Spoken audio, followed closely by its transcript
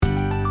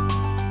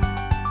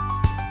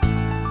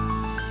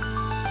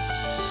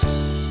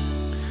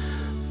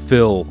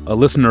Phil, a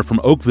listener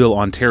from Oakville,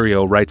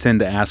 Ontario, writes in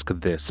to ask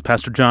this.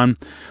 Pastor John,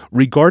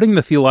 regarding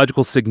the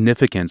theological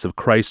significance of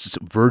Christ's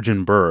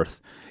virgin birth,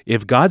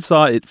 if God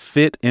saw it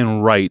fit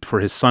and right for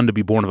his son to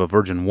be born of a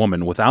virgin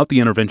woman without the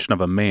intervention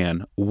of a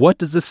man, what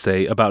does this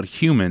say about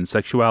human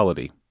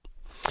sexuality?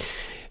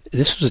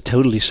 This was a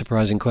totally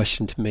surprising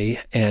question to me,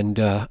 and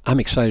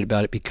I'm excited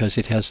about it because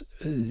it has,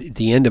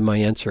 the end of my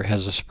answer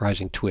has a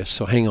surprising twist.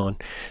 So hang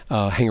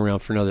around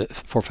for another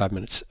 4 or 5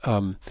 minutes.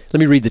 Let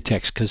me read the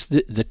text because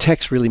the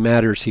text really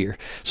matters here.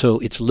 So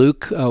it's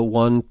Luke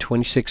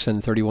 1:26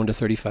 and 31 to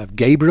 35.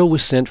 Gabriel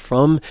was sent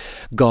from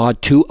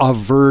God to a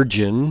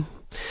virgin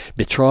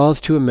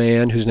betrothed to a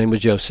man whose name was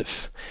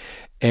Joseph,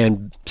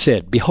 and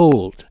said,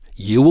 "Behold,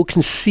 you will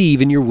conceive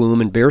in your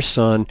womb and bear a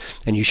son,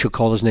 and you shall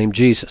call his name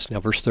Jesus." Now,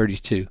 verse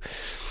 32.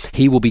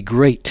 "He will be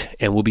great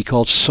and will be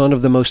called Son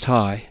of the Most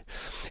High.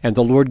 And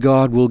the Lord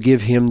God will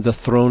give him the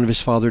throne of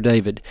his father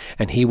David,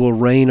 and he will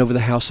reign over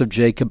the house of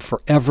Jacob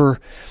forever,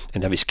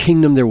 and of his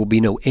kingdom there will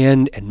be no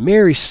end." And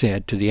Mary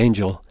said to the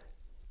angel,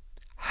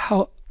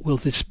 "How will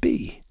this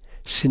be,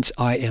 since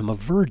I am a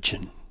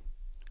virgin?"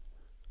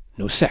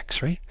 No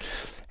sex, right?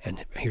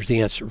 And here's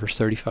the answer, verse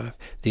 35.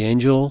 The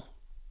angel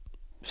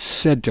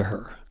said to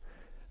her,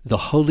 "The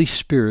Holy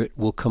Spirit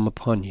will come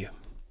upon you,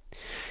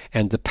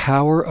 and the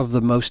power of the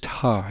Most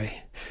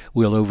High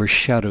will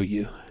overshadow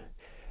you.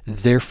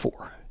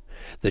 Therefore,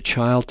 the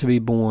child to be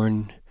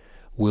born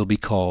will be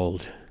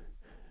called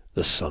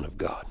the Son of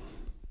God."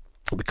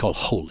 Will be called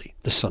holy,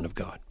 the Son of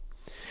God.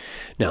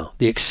 Now,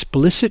 the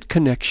explicit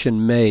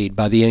connection made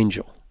by the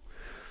angel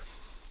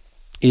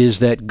is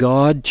that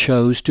God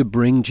chose to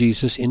bring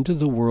Jesus into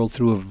the world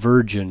through a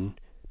virgin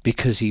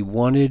because he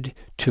wanted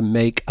to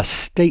make a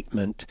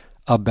statement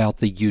about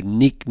the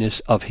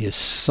uniqueness of his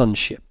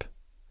sonship.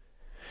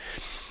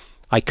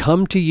 "I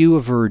come to you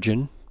a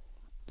virgin.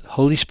 The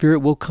Holy Spirit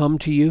will come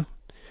to you.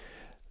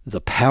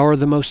 The power of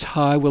the Most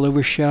High will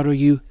overshadow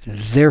you.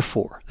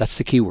 Therefore," that's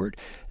the key word,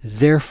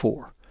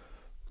 therefore,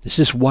 this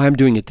is why I'm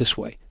doing it this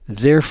way,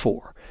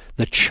 therefore,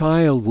 the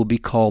child will be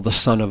called the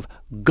Son of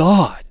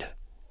God.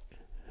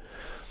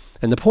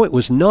 And the point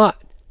was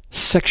not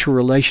sexual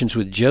relations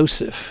with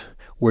Joseph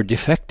were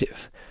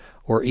defective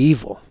or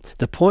evil.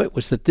 The point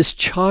was that this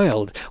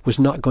child was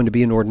not going to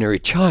be an ordinary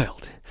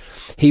child.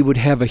 He would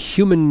have a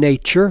human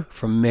nature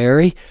from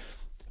Mary,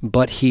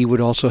 but he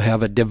would also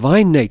have a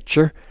divine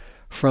nature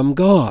from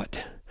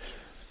God.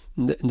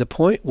 The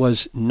point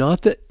was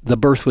not that the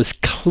birth was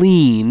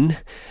clean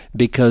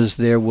because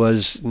there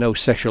was no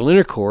sexual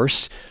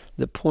intercourse.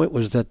 The point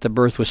was that the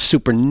birth was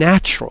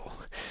supernatural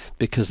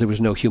because there was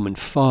no human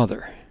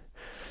father.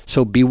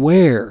 So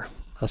beware,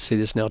 I'll say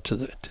this now to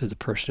the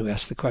person who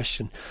asked the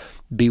question,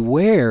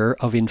 beware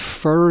of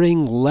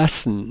inferring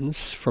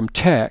lessons from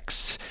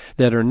texts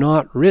that are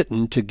not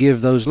written to give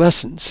those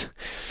lessons.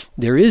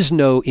 There is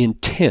no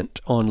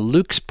intent on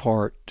Luke's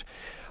part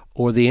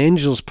or the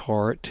angel's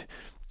part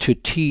to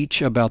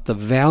teach about the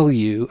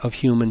value of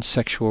human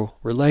sexual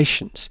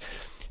relations.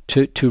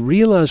 To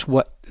realize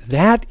what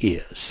that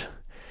is,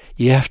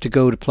 you have to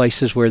go to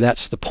places where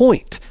that's the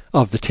point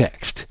of the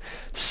text.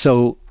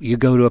 So you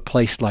go to a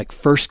place like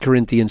 1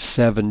 Corinthians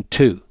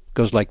 7:2.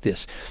 Goes like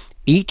this.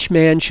 "Each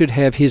man should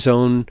have his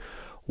own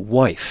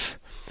wife,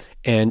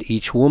 and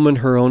each woman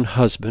her own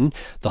husband.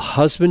 The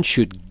husband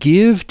should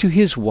give to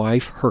his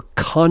wife her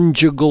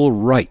conjugal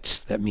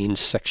rights." That means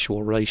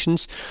sexual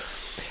relations.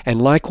 "And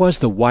likewise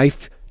the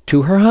wife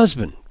to her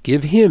husband.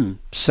 Give him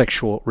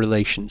sexual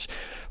relations.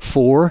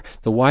 For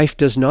the wife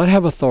does not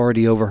have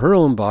authority over her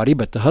own body,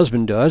 but the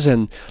husband does.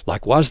 And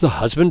likewise the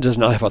husband does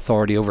not have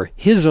authority over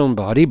his own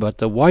body, but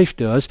the wife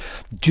does.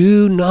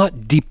 Do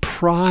not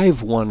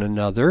deprive one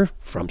another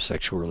from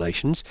sexual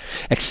relations,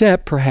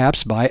 except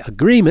perhaps by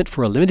agreement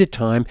for a limited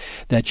time,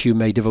 that you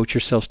may devote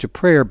yourselves to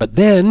prayer. But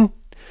then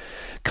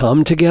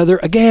come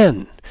together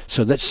again,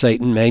 so that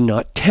Satan may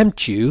not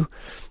tempt you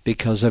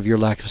because of your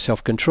lack of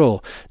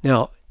self-control."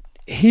 Now,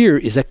 here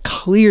is a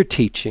clear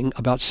teaching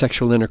about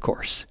sexual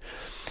intercourse.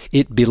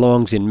 It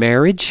belongs in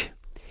marriage,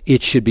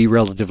 it should be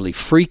relatively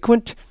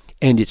frequent,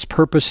 and its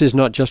purpose is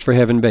not just for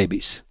having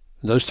babies.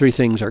 Those three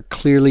things are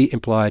clearly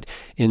implied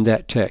in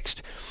that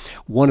text.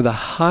 One of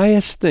the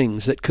highest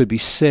things that could be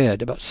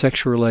said about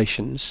sexual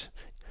relations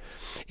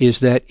is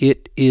that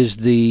it is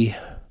the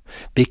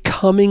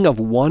becoming of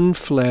one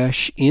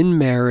flesh in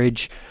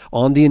marriage,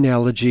 on the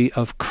analogy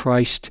of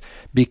Christ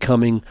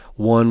becoming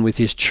one with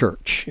his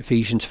church.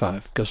 Ephesians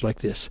 5 goes like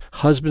this.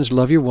 "Husbands,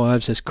 love your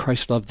wives as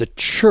Christ loved the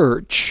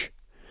church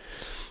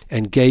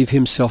and gave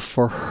himself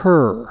for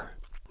her."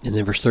 And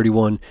then verse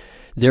 31,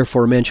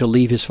 "Therefore a man shall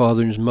leave his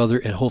father and his mother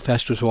and hold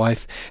fast to his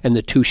wife, and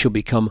the two shall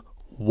become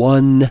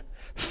one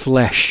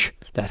flesh."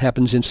 That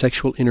happens in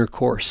sexual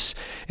intercourse,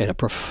 and a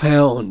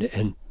profound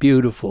and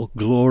beautiful,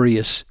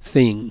 glorious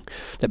thing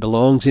that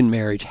belongs in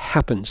marriage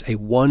happens, a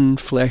one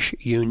flesh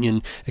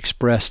union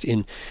expressed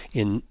in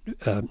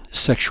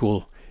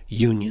sexual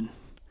union.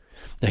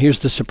 Now here's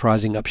the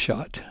surprising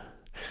upshot.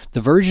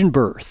 The virgin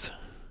birth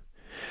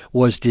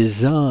was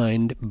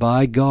designed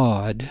by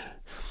God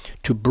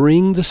to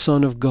bring the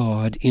Son of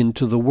God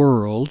into the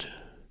world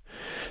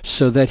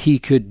so that he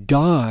could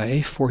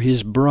die for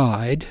his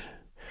bride,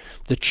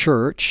 the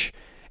church,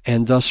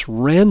 and thus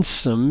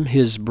ransom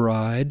his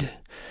bride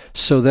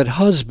so that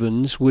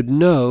husbands would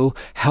know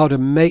how to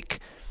make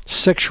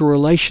sexual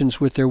relations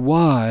with their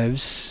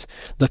wives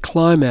the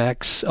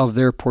climax of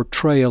their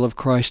portrayal of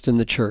Christ in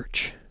the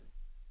church.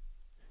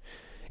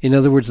 In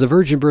other words, the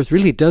virgin birth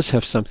really does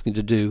have something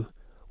to do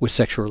with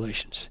sexual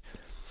relations.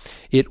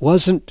 It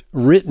wasn't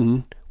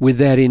written with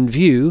that in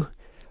view,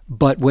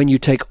 but when you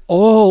take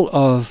all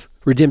of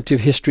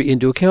redemptive history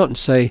into account and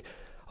say,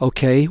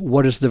 okay,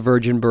 what does the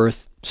virgin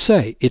birth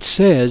say? It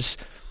says,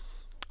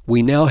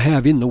 we now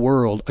have in the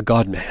world a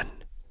God-man.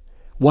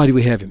 Why do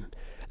we have him?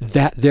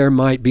 That there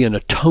might be an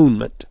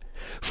atonement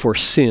for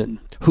sin.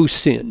 Whose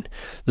sin?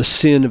 The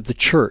sin of the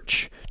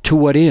church. To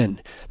what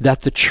end?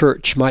 That the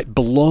church might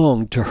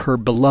belong to her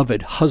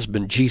beloved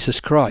husband,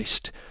 Jesus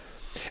Christ.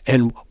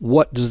 And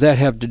what does that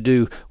have to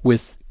do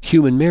with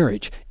human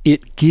marriage?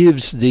 It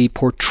gives the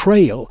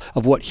portrayal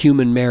of what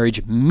human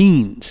marriage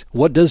means.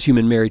 What does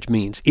human marriage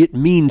mean? It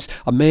means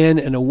a man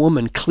and a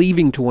woman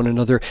cleaving to one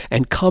another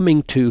and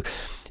coming to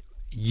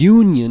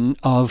union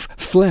of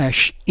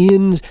flesh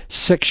in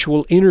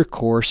sexual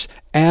intercourse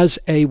as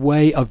a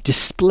way of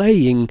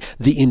displaying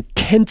the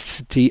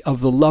intensity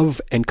of the love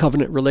and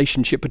covenant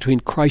relationship between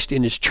Christ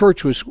and his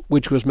church,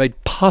 which was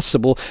made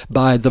possible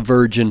by the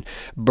virgin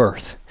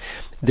birth.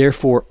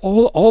 Therefore,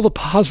 all the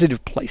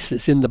positive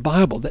places in the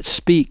Bible that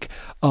speak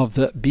of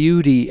the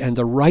beauty and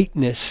the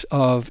rightness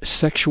of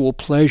sexual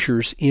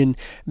pleasures in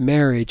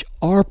marriage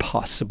are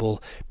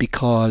possible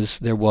because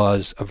there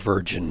was a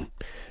virgin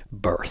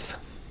birth.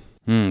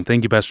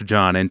 Thank you, Pastor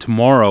John. And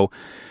tomorrow,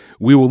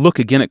 we will look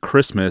again at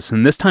Christmas,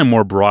 and this time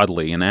more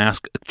broadly, and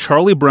ask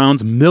Charlie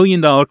Brown's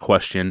million-dollar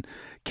question,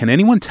 can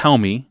anyone tell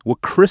me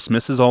what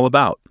Christmas is all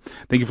about?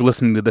 Thank you for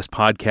listening to this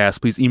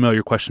podcast. Please email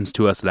your questions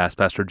to us at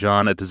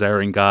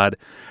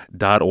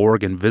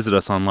AskPastorJohn@desiringgod.org and visit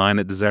us online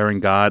at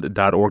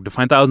desiringgod.org to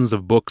find thousands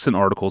of books and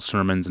articles,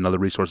 sermons, and other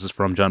resources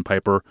from John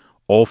Piper,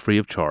 all free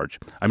of charge.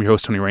 I'm your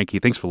host, Tony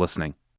Reinke. Thanks for listening.